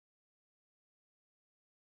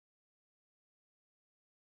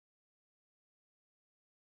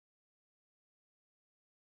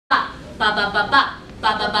ba ba ba ba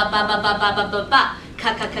ba ba ba ba ba ba ba ba ba ba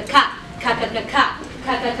ka ka ka ka ka ka ka ka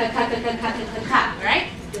ka ka ka ka ka ka ka ka. All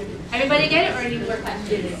right? Everybody get it, or need more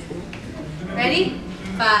questions? Ready?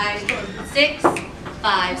 5, 6,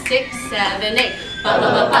 5, 6, 7, 8. Ba ba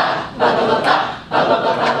ba ba ba ba ba ba ba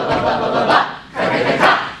ba ba ba ba ba ba ba. Ka ka ka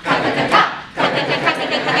ka ka ka ka ka ka ka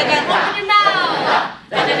ka ka ka ka ka. Open your mouth.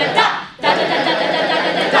 Da da da da da da da da da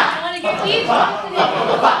da da da. I want to get each one. Ba ba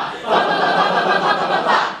ba ba ba ba ba ba ba ba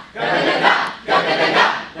ba. Ka ka ka ka ka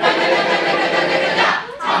ka ka ka ka ka ka ka ka.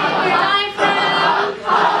 Take your diaphragm.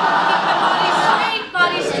 Body straight,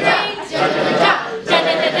 body straight. Da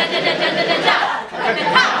da da da da da da da da da da da. Ka ka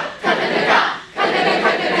ka ka ka ka ka.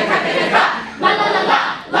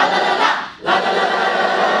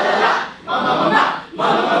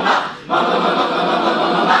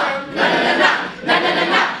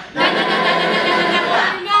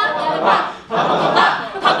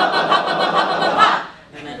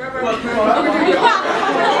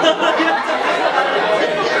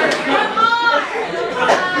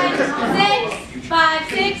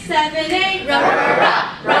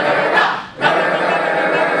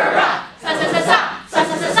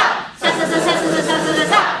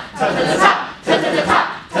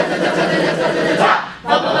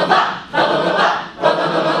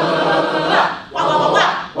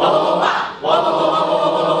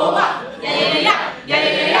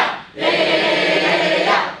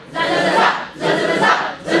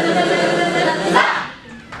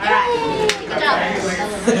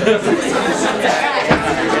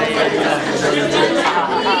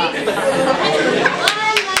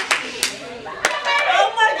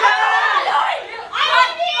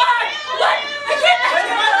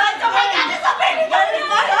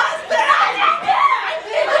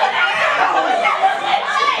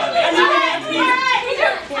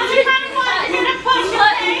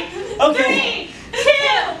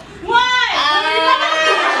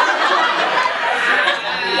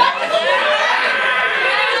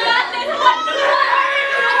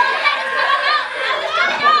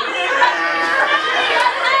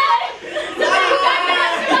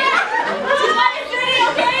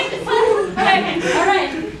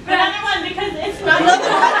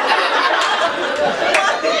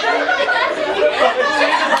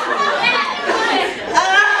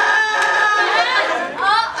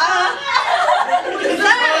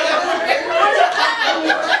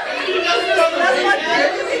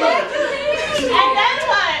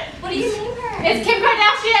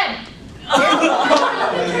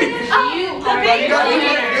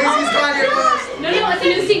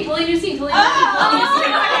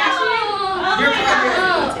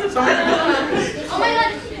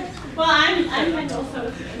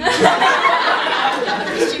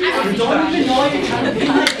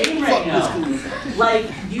 Like,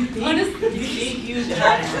 you think you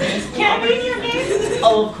have this? Can I read your name?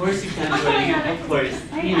 Oh, of course you can. Oh my God, of course.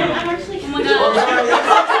 You know. I'm actually. Oh my God.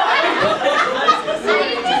 I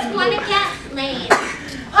just want to get laid.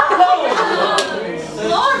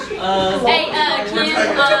 Hey, Kim,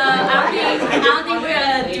 I don't think we're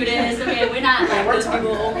gonna do this. Okay, we're not like those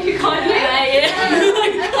people. You calling me?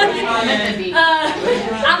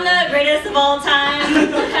 I'm the greatest of all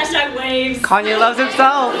time. Hashtag waves. Kanye loves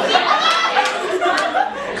himself.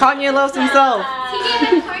 Kanye loves himself. TJ,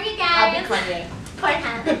 I'm corny, guys. I'll be Kanye. Corn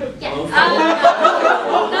ham. Yes.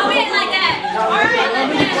 No, we ain't like that. All right, let's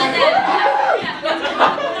do it like that.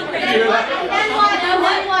 And then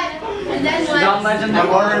what? And then what? John Legend. I'm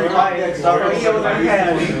already quiet. Sorry. Can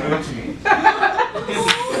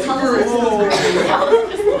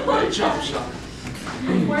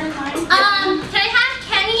I have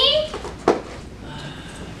Kenny?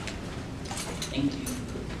 Thank you.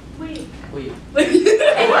 Wait.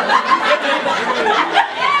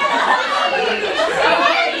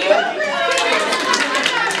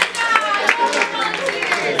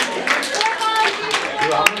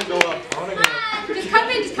 Just come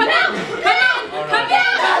in, just come out. Come in, come in.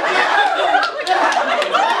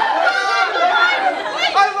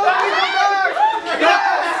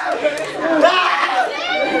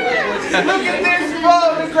 Look at this bro,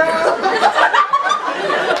 the crowd.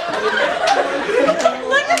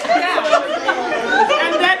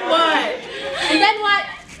 And then what? And then what?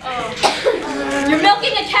 Oh. You're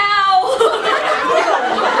milking a cow.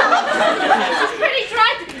 She's pretty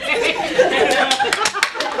dry today.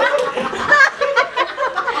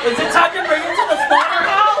 Is it time to bring it to the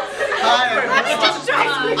slaughterhouse? Hi,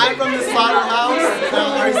 I'm from the slaughterhouse.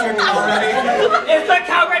 Are you already? Is the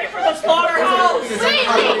cow ready for the slaughterhouse? Is the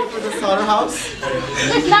cow ready for the slaughterhouse?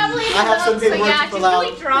 It's not really I have something more to fill out.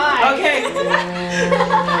 really dry. Okay.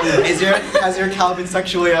 Has your cow been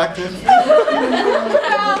sexually active? No.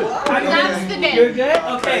 That's the bit. You're good? Very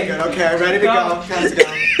Okay. good. Okay, ready to go. Let's go.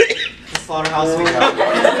 Slaughterhouse we go.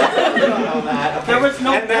 There was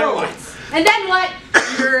no And then bell. what? And then what?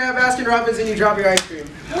 You're Baskin Robbins and you drop your ice cream.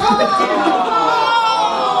 Oh.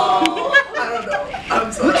 I don't know.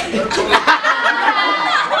 I'm sorry.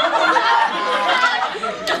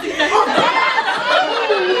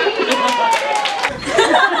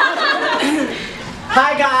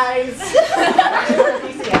 Hi guys!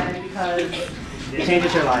 PCN because it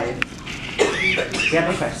changes your life. Do you have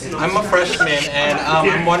any questions? I'm a freshman and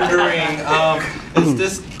I'm wondering, is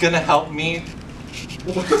this gonna help me?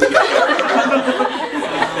 Because you'll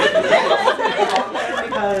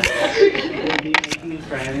be making new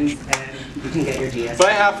friends and you can get your GS. But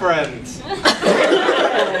I have friends.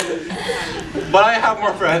 But I have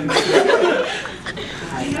more friends. Oh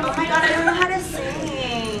my god, I don't know how to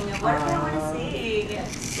sing. What if I want to sing?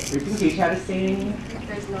 We can teach how to sing.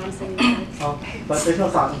 There's non-singing. Oh, but there's no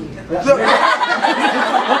song.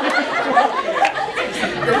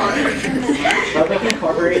 But we can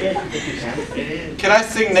incorporate it if you can. Can I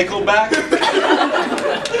sing Nickelback?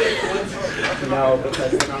 No,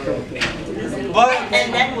 because it's not really. But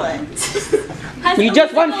And then what? You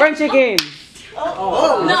just won friendship game.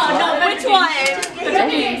 Oh. No, which one?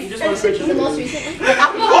 The most recent one.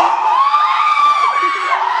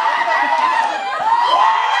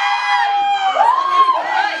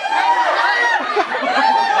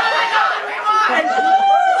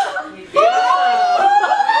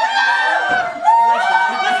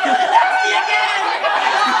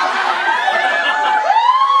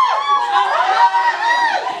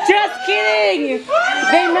 Just kidding!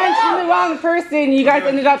 They mentioned the wrong person. You guys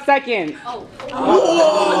ended up second. Oh.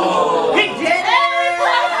 He did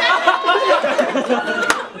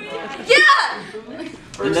Yeah!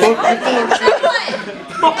 Which one? Okay,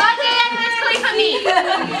 let's click for me. I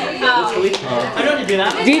know you do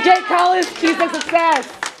that. DJ Collins, keys of success.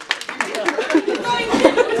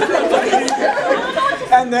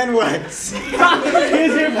 And then what?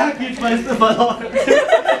 Here's your package, my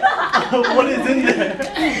What is in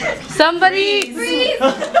there? Somebody. Freeze.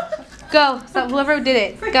 Go. So whoever did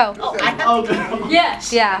it, go. Oh, Yeah.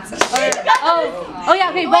 Yeah. Oh yeah.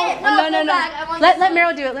 Okay. Wait, No. go back. I want Let this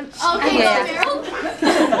Meryl do it. Okay, yeah.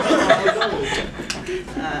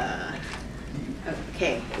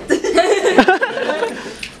 Okay.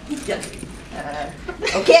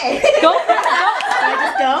 Okay. Go for it. Can I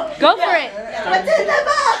just go? Go for it. What's in the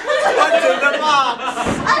box? What's in the box?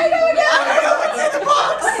 I don't know. What's in the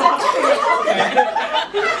box?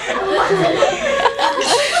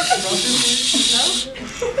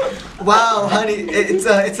 Wow, honey, it's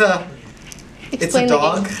a Explain the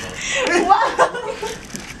dog.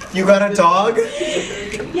 You got a dog?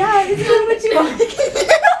 Yeah, this is what you want.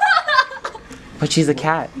 But she's a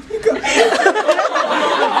cat.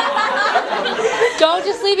 Don't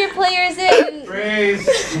just leave your players in. Praise.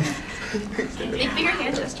 Make bigger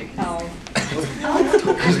hand gesture.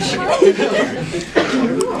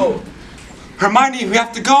 Hermione, we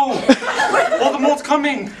have to go. Voldemort's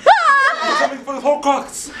coming. He's coming for the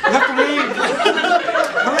Horcrux. We have to leave.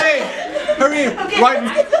 Hurry! Hurry!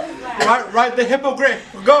 Ride the hippogriff.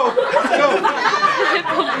 Go! Let's go!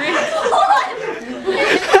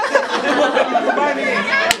 Hermione!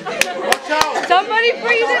 Watch out! Somebody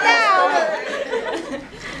freeze it now.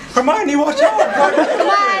 Hermione, watch out! Come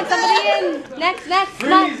on, somebody in. Next.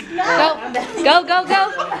 Come on. Go.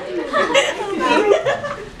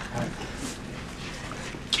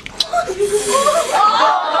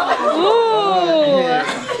 Ooh.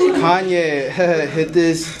 Kanye hit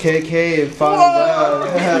this KK and found out.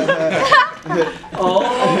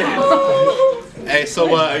 Hey,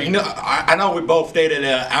 so I know we both dated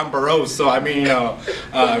Amber Rose, so I mean, 1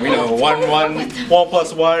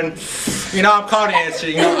 plus 1. I'm counting and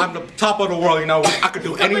shit. I'm the top of the world. I could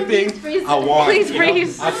do anything I want. Please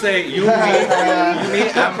freeze. I say you, me,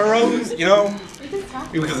 Amber Rose.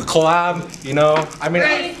 We could collab. I mean,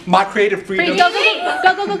 my creative freedom. Freeze.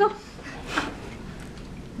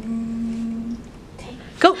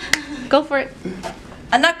 Go. Go for it.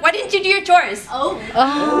 Anak, why didn't you do your chores? Oh.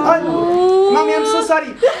 Mommy, I'm so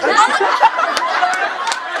sorry.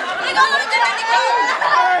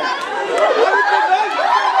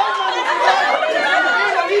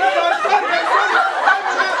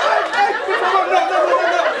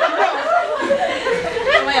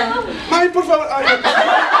 Mami, por favor.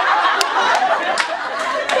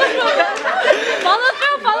 Follow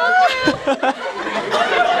through.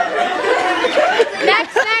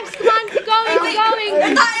 Next. Come on, keep going.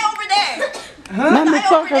 There's an eye over there. Mami,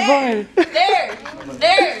 por favor. There.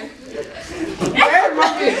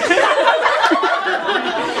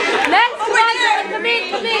 Next, Over there. come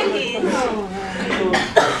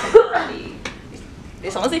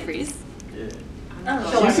Did someone say freeze?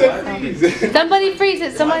 She said freeze. Somebody freeze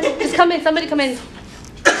it. Someone just come in. Somebody come in.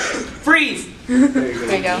 Freeze! There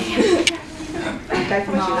you go.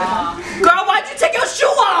 Girl, why'd you take your shoe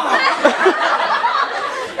off?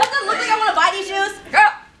 Doesn't look like I want to buy these shoes.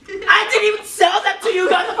 Girl, I didn't even sell them to you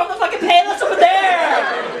guys from the fucking Payless over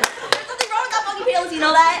there. there's something wrong with that fucking Payless, you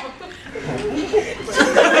know that?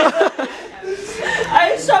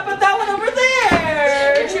 I shop at that one over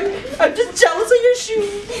there. I'm just jealous of your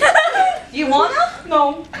shoes. You want them?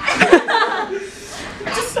 No. I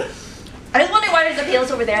just wonder why there's a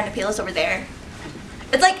Payless over there and a Payless over there.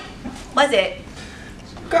 It's like, what is it?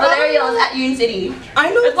 Girl, Valerios at Union City. I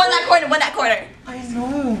know. There's one that corner, one that corner. I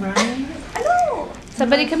know, right? I know.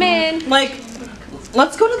 Somebody come in. Like,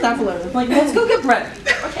 let's go to that Valero. Like, let's go get bread.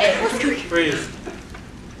 Okay, let's go. Freeze.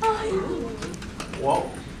 Whoa.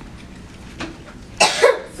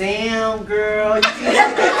 Damn, girl. You see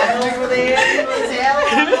that guy over there?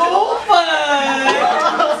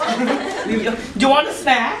 Do you want a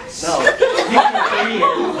snack? No.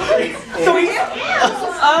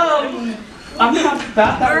 I'm not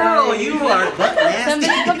about that. Girl, you are butt nasty.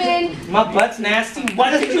 Somebody come in. My butt's nasty.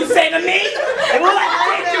 What did you say to me? What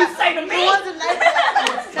did you say to me?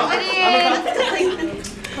 Somebody in.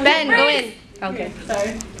 Ben, go in. Okay.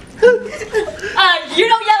 Sorry. You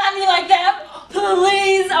don't yell at me like that.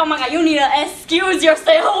 Please. Oh my god, you need to excuse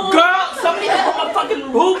yourself. Girl, somebody hit my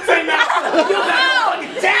fucking roof right now. You got no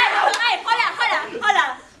fucking down. Hey, hold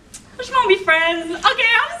on. I just want to be friends. Okay,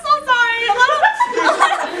 I'm so sorry. A little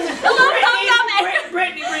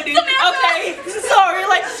Brittany. Okay, sorry.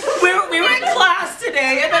 Like we were in class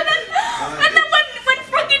today, and then when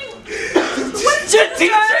fucking the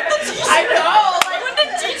teacher. I know. like when the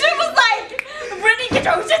teacher was like, Brittany, get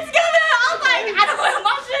your shit together. I was like, I don't want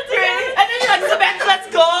my shit together. And then you're like, Samantha, let's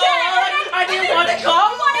go. Like, I didn't want to go.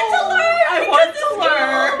 I wanted to learn. I wanted to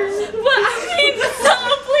learn. But I mean, so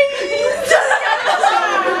please.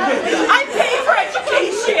 I pay for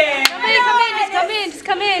education. Somebody come in. Just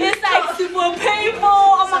come in. It's like super painful.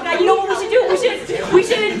 Oh my god, you know what we should do? We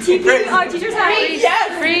should TP our teacher's house.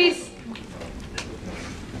 Yes. Freeze.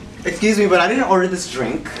 Excuse me, but I didn't order this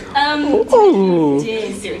drink. I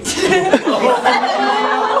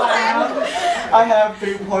have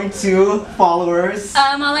 3.2 followers.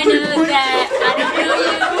 All I know is that I don't know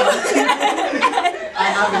you. I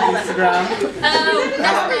have an Instagram.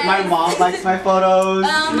 That's My mom likes my photos.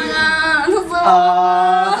 Oh my god.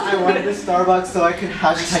 I wanted the Starbucks so I could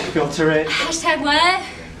hashtag filter it. Hashtag what?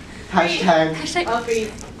 Hashtag.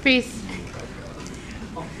 Freeze.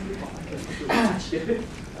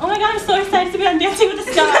 Oh my god, I'm so excited to be on Dancing with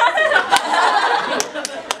the Stars.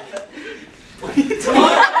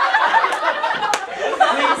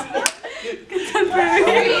 Contemporary.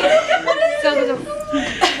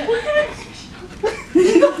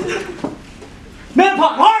 Man,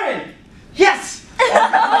 Pop Martin! Yes! No, take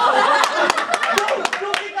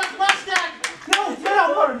that flashback! No, not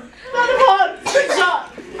upon! Straight shot!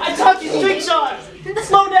 I taught you straight shot!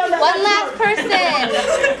 Slow down that One last person.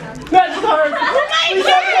 That's hard!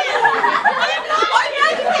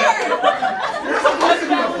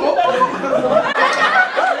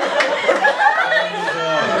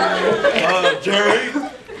 Jerry.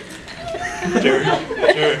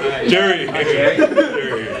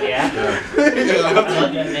 Yeah. Is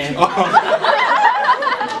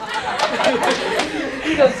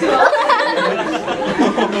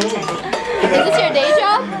this your day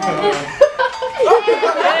job?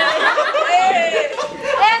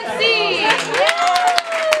 MC.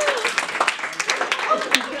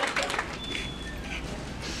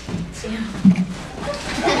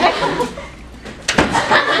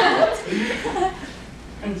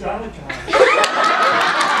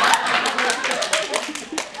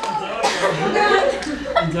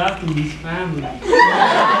 Japanese family.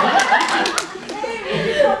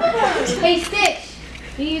 Hey, Stitch.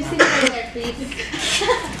 Will you sit over there, please?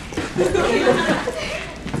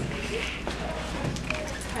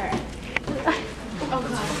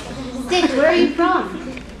 Stitch, where are you from?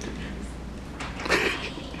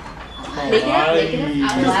 Make it up.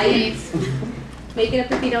 Hawaii. Make it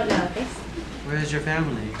up if you don't know, okay? Where's your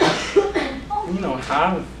family? You don't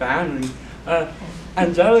have a family.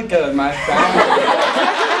 Angelica is my family.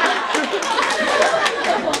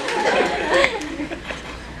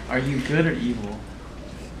 Are you good or evil?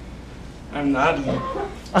 I'm not evil.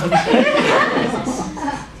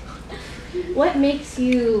 What makes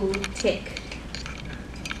you tick?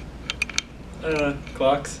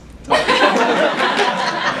 Clocks.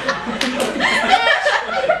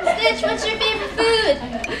 Stitch, what's your favorite food?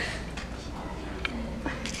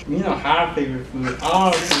 you know, her favorite food.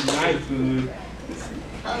 All of my food.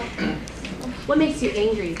 What makes you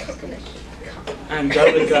angry?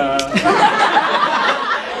 Angelica.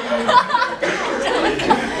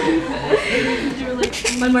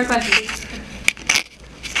 One more question.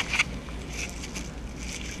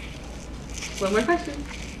 One more question.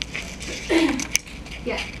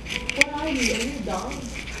 Yeah. What are you? Are you a dog?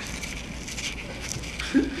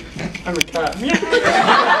 I'm a cat.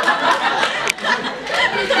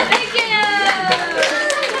 Thank you!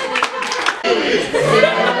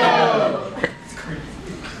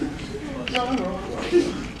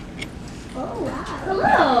 Oh, wow.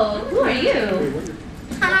 Hello. Who are you?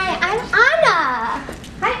 Hi, I'm Anna.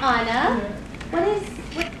 Hi, Anna.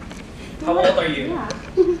 What? How old are you? Yeah.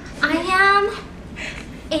 I am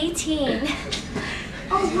 18.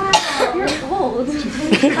 Oh, wow. You're old.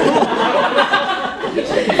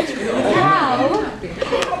 Wow.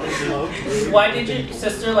 Why did your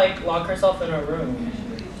sister like lock herself in her room?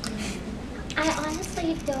 I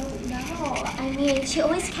honestly don't know. I mean, she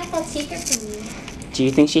always kept that secret from me. Do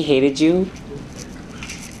you think she hated you?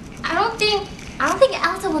 I don't think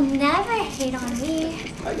Elsa will never hate on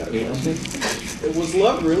me. I got it. Was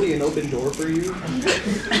love really an open door for you?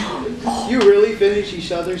 You really finish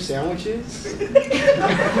each other's sandwiches?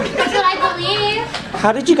 That's what I believe.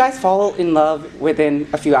 How did you guys fall in love within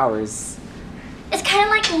a few hours? It's kind of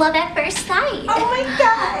like love at first sight. Oh my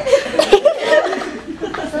god!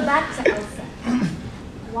 So back to Elsa.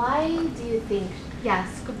 Why do you think,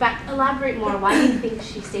 yes, go back, elaborate more. Why do you think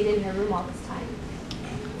she stayed in her room all this time?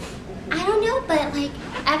 I don't know, but like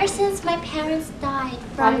ever since my parents died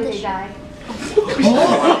Why from did the they die?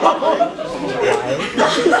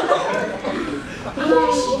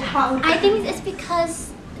 I think it's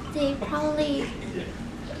because they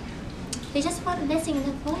just went missing in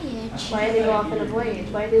the voyage. Why did they go off on a voyage?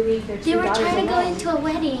 Why did they leave their two They were daughters trying to go alone? into a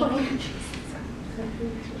wedding.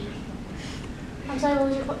 I'm sorry, what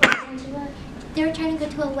was your question? They were trying to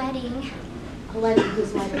go to a wedding. A wedding?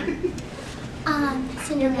 Whose wedding?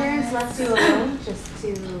 Your parents Cinderella. left you alone just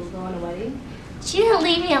to go on a wedding? She didn't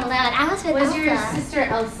leave me alone. I was with Was Elsa. your sister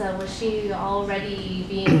Elsa, was she already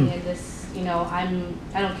being in this, you know, I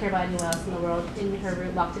don't care about anyone else in the world, in her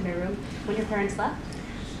room, locked in her room, when your parents left?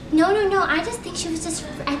 No. I think she was just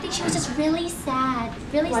really sad.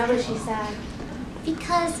 Really Why sad. was she sad?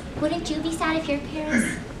 Because wouldn't you be sad if your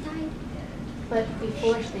parents died? But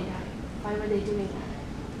before they died, why were they doing that?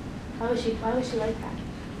 Why was she like that?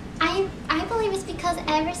 I believe it's because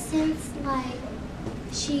ever since like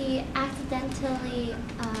she accidentally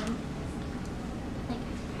like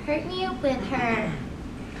hurt me with her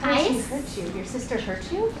How did she eyes. hurt you? Your sister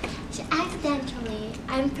hurt you? She accidentally.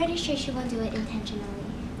 I'm pretty sure she won't do it intentionally.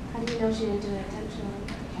 How do you know she didn't do it intentionally?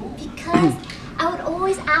 Because I would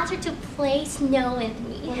always ask her to play snow with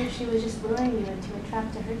me. What if she was just luring you into a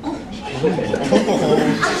trap to hurt you? I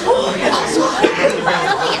don't think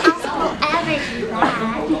Elsa will ever do that.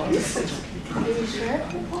 Are you sure?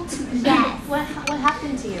 Yes. What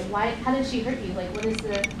happened to you? How did she hurt you? Like, what is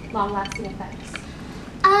the long-lasting effects?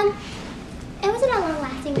 It wasn't a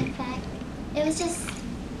long-lasting effect. It was just,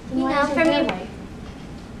 Then you why know, is for your hair me. white?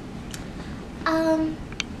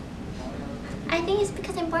 I think it's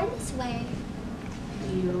because I'm born this way.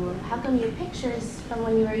 How come your pictures from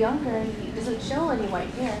when you were younger, it doesn't show any white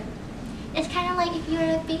hair? It's kind of like if you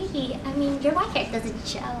were a baby. I mean, your white hair doesn't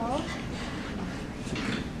show.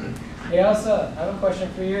 Hey Elsa, I have a question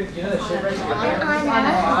for you. Do you know the shipwreck? Anna.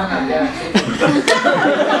 Anna, yeah.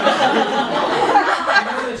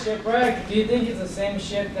 You know the shipwreck? Do you think it's the same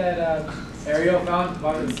ship that Ariel found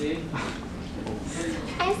bottom of the sea?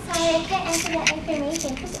 I'm sorry, I can't answer that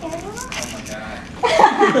information. Who's Ariel? Oh my god.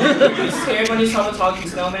 Were you scared when you saw the talking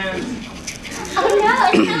snowman? Oh no,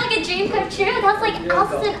 it's kind of like a dream come true. That was like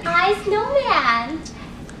Elsa's and I snowman.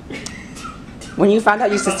 When you found out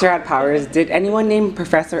your sister had powers, did anyone named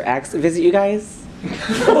Professor X visit you guys? Did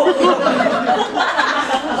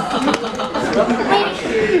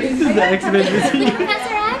the X-Men visit you?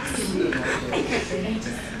 Professor X?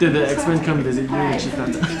 Did the X-Men come visit you when she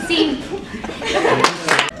found out? See,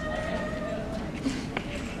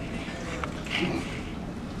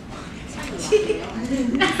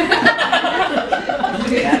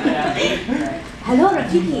 hello,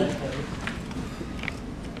 Rafiki.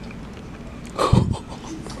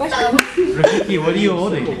 Rafiki, what are you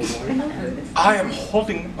holding? I am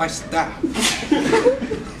holding my staff.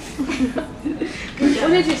 What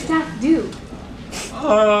did your staff do?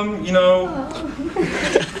 You know,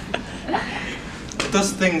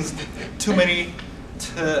 does things too many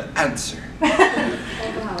to answer.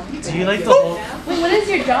 Do you like the whole? Wait, what is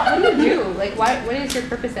your job? What do you do? Like, what is your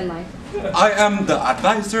purpose in life? I am the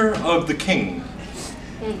advisor of the king.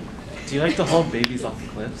 Do you like to hold babies off the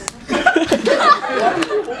cliffs?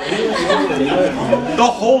 The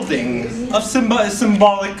holding of Simba is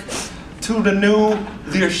symbolic to the new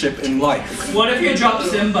leadership in life. What if you drop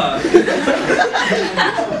Simba?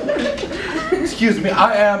 Excuse me,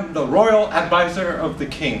 I am the royal advisor of the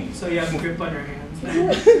king. So you have a grip on your hands.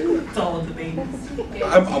 It's all of the babies.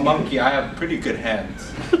 I'm a monkey, I have pretty good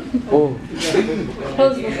hands. Oh.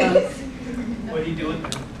 Close your eyes. What do you do with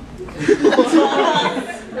them?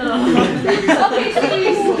 Okay,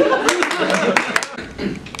 please.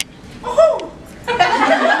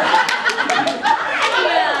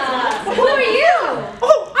 Who are you?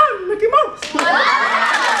 Oh, I'm Mickey Mouse.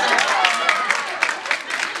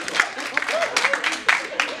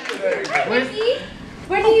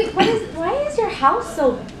 Why is your house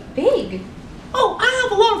so big? Oh, I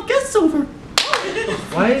have a lot of guests over.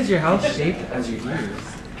 Why is your house shaped as your ears?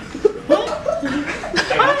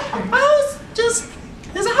 My house just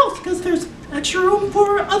is a house because there's extra room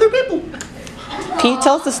for other people. Can you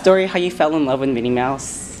tell us the story how you fell in love with Minnie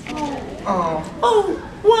Mouse? Oh,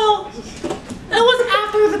 well, it was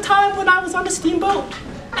after the time when I was on a steamboat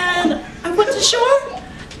and I went to shore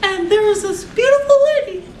and there was this beautiful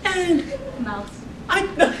lady and Mouse.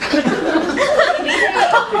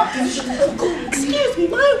 Excuse me,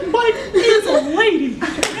 my wife is a lady.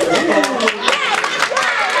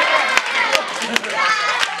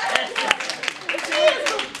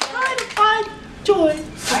 Joy.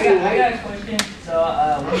 I got a question. So,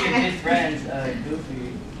 one of your good friends,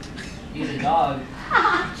 Goofy, he's a dog,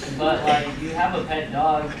 but like you have a pet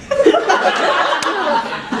dog.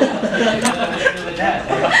 What's with that?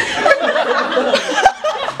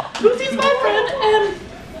 Goofy's my friend, and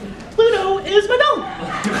Pluto is my dog.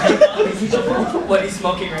 What he's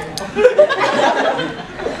smoking right now.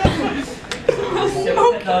 You have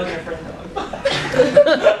a pet dog and a friend dog.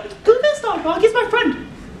 Goofy's not a dog, he's my friend.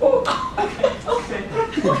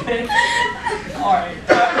 Okay. Alright.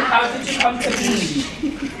 How did you come to be?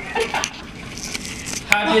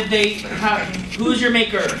 Who's your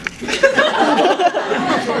maker?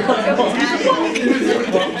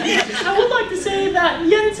 I would like to say that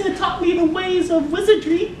Jens had taught me the ways of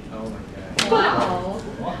wizardry. Oh my god. Wow.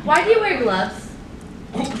 Why do you wear gloves?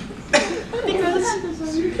 Because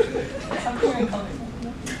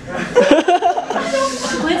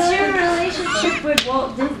What's your relationship with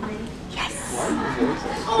Walt Disney?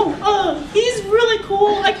 he's really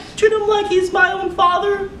cool. I treat him like he's my own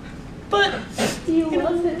father. But You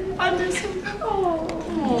love him. I miss him.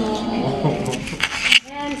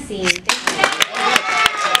 And scene.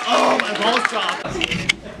 Oh, my balls dropped. Okay,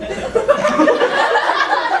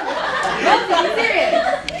 serious.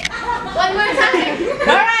 One more time.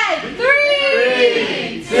 All right.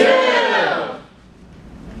 3, 2.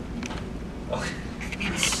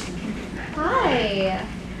 Hi.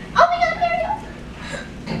 Oh my God, Ariel.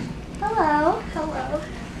 Hello. Hello.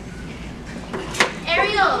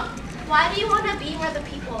 Ariel, why do you want to be where the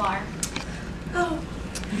people are? Oh,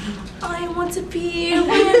 I want to be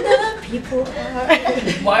where the people are.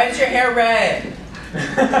 Why is your hair red?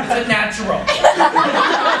 It's a natural.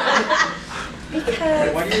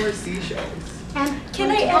 Because Why do you wear seashells? can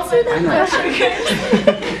I answer that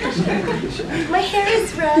question? My hair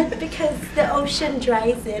is red because the ocean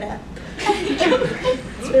dries it up.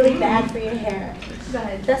 It's really bad for your hair.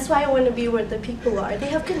 That's why I want to be where the people are. They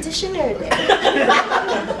have conditioner there.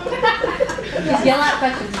 Just yell out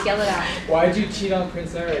questions. Just yell it out. Why'd you cheat on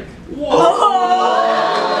Prince Eric?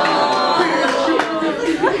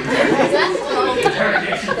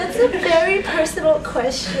 That's a very personal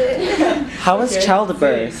question. How was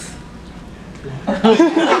childbirth?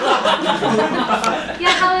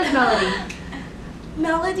 Yeah, how is Melody?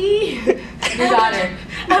 Melody? Your daughter.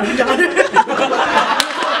 I have a daughter.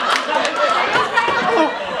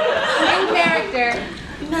 In character.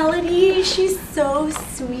 Melody, she's so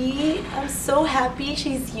sweet. I'm so happy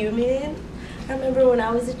she's human. I remember when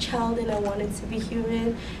I was a child and I wanted to be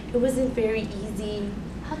human, it wasn't very easy.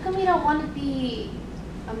 How come you don't want to be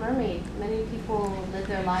a mermaid? Many people live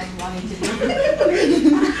their lives wanting to be.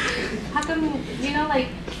 How come, like,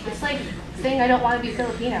 it's like saying I don't want to be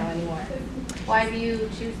Filipino anymore. Why do you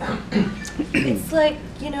choose that? It's like,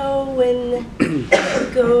 when you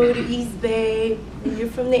go to East Bay, and you're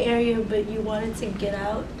from the area, but you wanted to get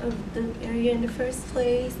out of the area in the first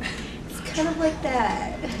place. It's kind of like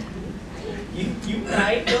that. You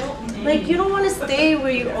right though? Like, you don't want to stay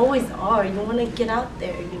where you always are. You want to get out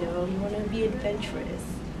there, you want to be adventurous.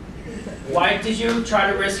 Why did you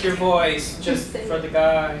try to risk your voice just for the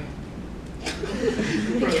guy?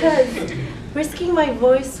 Because risking my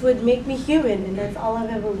voice would make me human, and that's all I've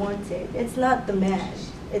ever wanted. It's not the man.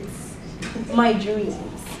 It's my dreams.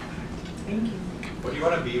 Thank you. What do you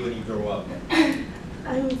want to be when you grow up?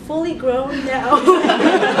 I'm fully grown now.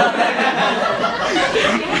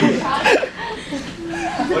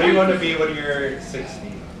 What do you want to be when you're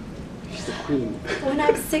 60? She's the queen. When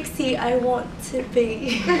I'm 60, I want to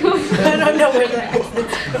be. I don't know where that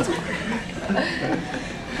is.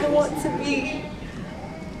 I want to be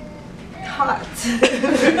hot.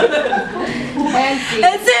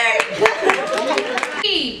 That's it.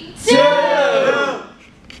 3, 2.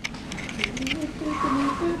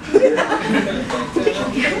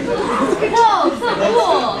 Whoa, so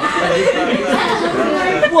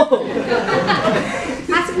cool.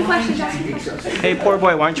 Ask me questions, ask me questions. Hey, poor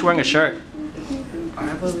boy, why aren't you wearing a shirt? I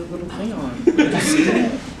have a little thing on.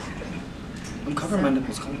 I'm covering my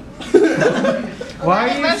nipples. Why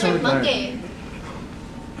are you so dark?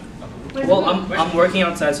 Well, I'm working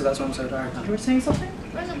outside, so that's why I'm so dark. You were saying something?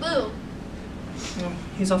 Where's the boo?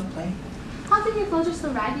 He's off playing. How come your clothes are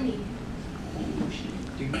so raggedy?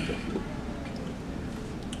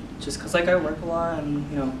 Just because like I work a lot and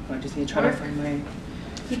I just need to try to find my...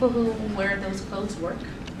 People who wear those clothes work?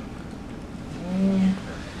 I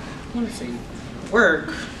want to say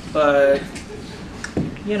work, but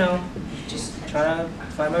just try to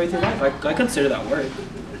find my way through life. I consider that work.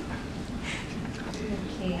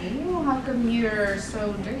 Okay, well, how come you're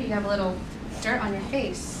so dirty? You have a little dirt on your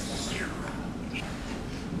face.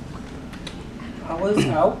 I was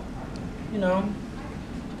out,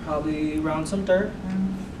 probably around some dirt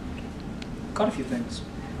and got a few things.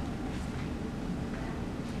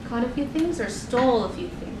 Caught a few things or stole a few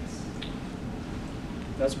things?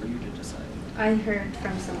 That's for you to decide. I heard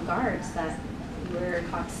from some guards that you were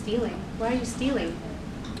caught stealing. Why are you stealing,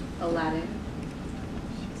 Aladdin?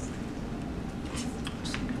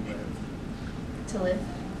 To live?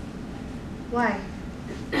 Why?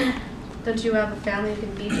 Don't you have a family who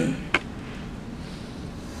can feed you?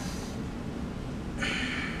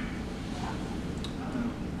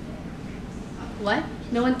 What?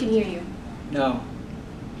 No one can hear you. No.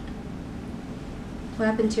 What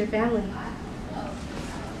happened to your family?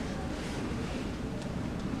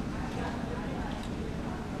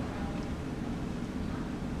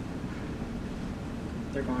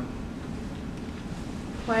 They're gone.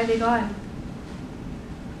 Why are they gone?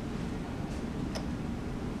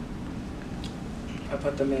 I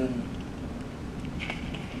put them in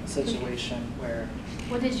a situation where...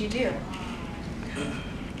 What did you do?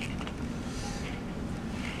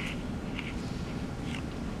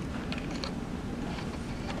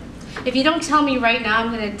 If you don't tell me right now,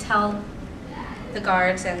 I'm going to tell the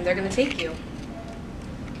guards and they're going to take you.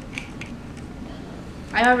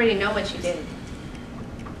 I already know what you did.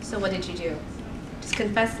 So what did you do? Just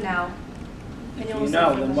confess now. And If you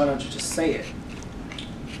know, then why don't you just say it?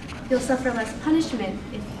 You'll suffer less punishment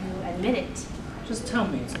if you admit it. Just tell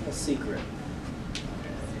me, it's like a secret.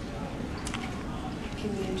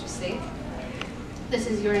 Can you just say it? This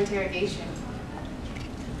is your interrogation.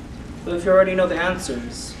 But if you already know the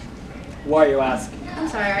answers, why are you asking? I'm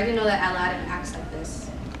sorry, I didn't know that Aladdin acts like this.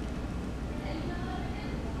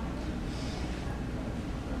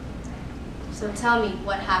 So tell me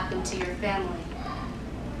what happened to your family.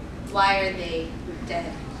 Why are they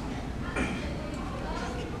dead?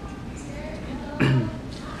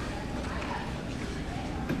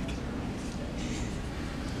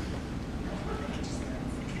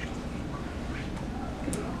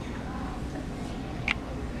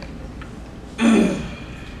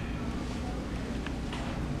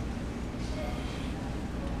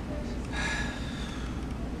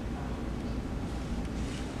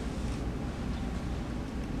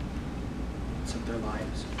 Took their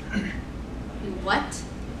lives. You what?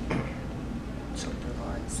 Took their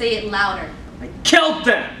lives. Say it louder. I killed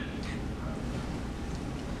them!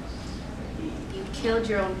 You killed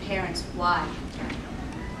your own parents. Why?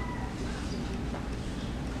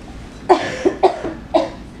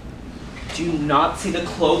 Do you not see the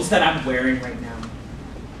clothes that I'm wearing right now?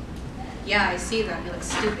 Yeah, I see them. You look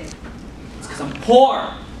stupid. It's because I'm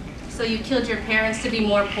poor. So you killed your parents to be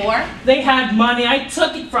more poor? They had money. I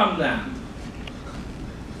took it from them.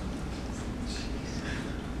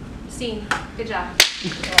 Scene. Good job.